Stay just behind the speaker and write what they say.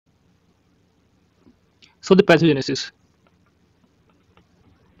So the pathogenesis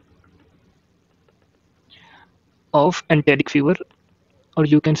of enteric fever, or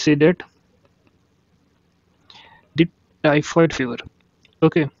you can say that the typhoid fever.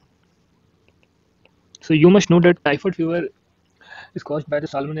 Okay, so you must know that typhoid fever is caused by the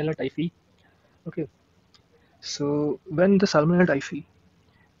Salmonella typhi. Okay, so when the Salmonella typhi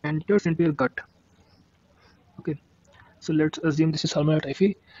enters into your gut, okay, so let's assume this is Salmonella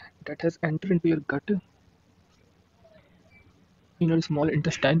typhi that has entered into your gut in your small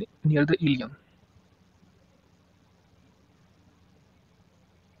intestine near the ileum.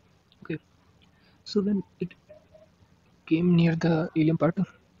 Okay, so when it came near the ileum part,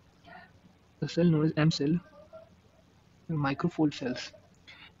 the cell known as M cell, microfold cells,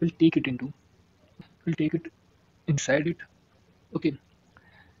 will take it into, will take it inside it. Okay,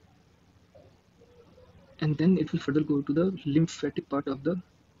 and then it will further go to the lymphatic part of the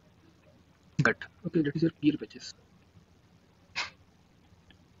gut. Okay, that is your pear patches.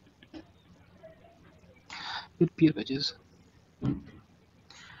 Your pear patches,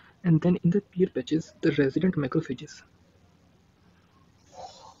 and then in the pear patches, the resident macrophages.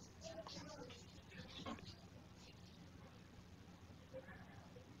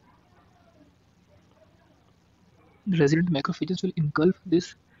 The resident macrophages will engulf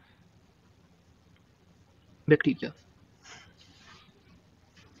this bacteria,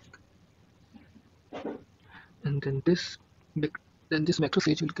 and then this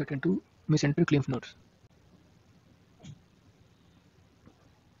macrophage will get into mesenteric lymph nodes.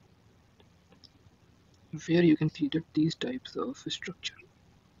 Where you can see that these types of structure.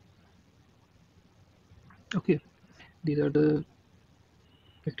 Okay, these are the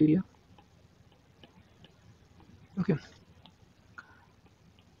bacteria. Okay,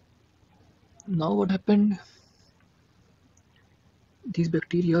 now what happened? These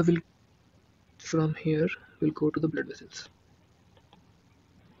bacteria will from here will go to the blood vessels.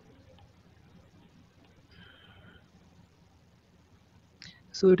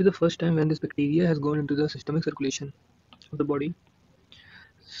 So it is the first time when this bacteria has gone into the systemic circulation of the body.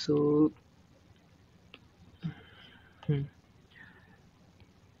 So hmm,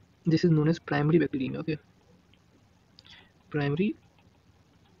 this is known as primary bacteremia. Okay, primary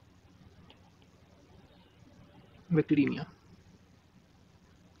bacteremia.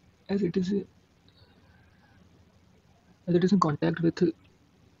 As it is as it is in contact with the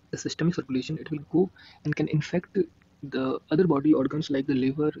systemic circulation, it will go and can infect the other body organs like the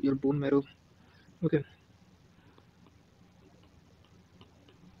liver, your bone marrow. Okay,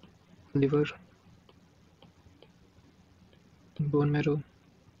 liver, bone marrow,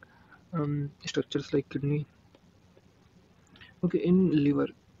 structures like kidney. Okay, in liver,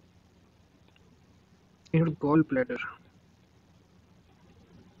 in your gallbladder,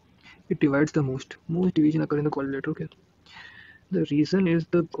 it divides the most. Most division occur in the gallbladder. Okay, the reason is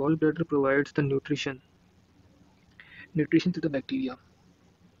the gallbladder provides the nutrition to the bacteria.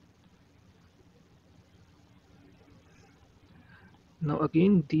 Now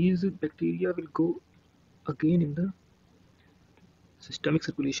again, these bacteria will go again in the systemic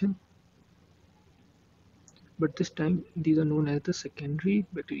circulation, but this time these are known as the secondary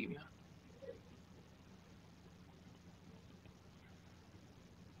bacteremia.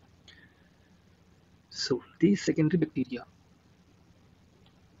 So these secondary bacteria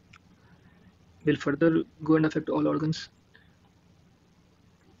will further go and affect all organs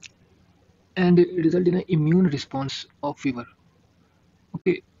and result in an immune response of fever.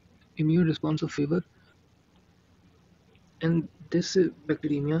 Okay, immune response of fever, and this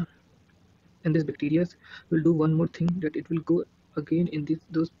bacteremia and this bacteria will do one more thing, that it will go again in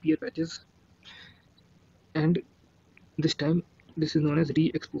those pear patches, and this time this is known as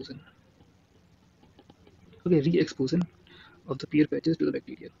re-exposure. Okay, re-exposure of the pear patches to the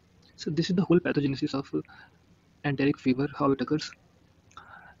bacteria. So this is the whole pathogenesis of enteric fever, how it occurs,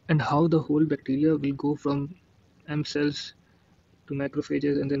 and how the whole bacteria will go from M cells to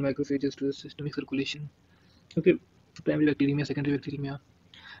macrophages, and then macrophages to the systemic circulation. Okay, primary bacteremia, secondary bacteremia,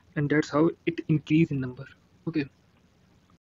 and that's how it increase in number. Okay,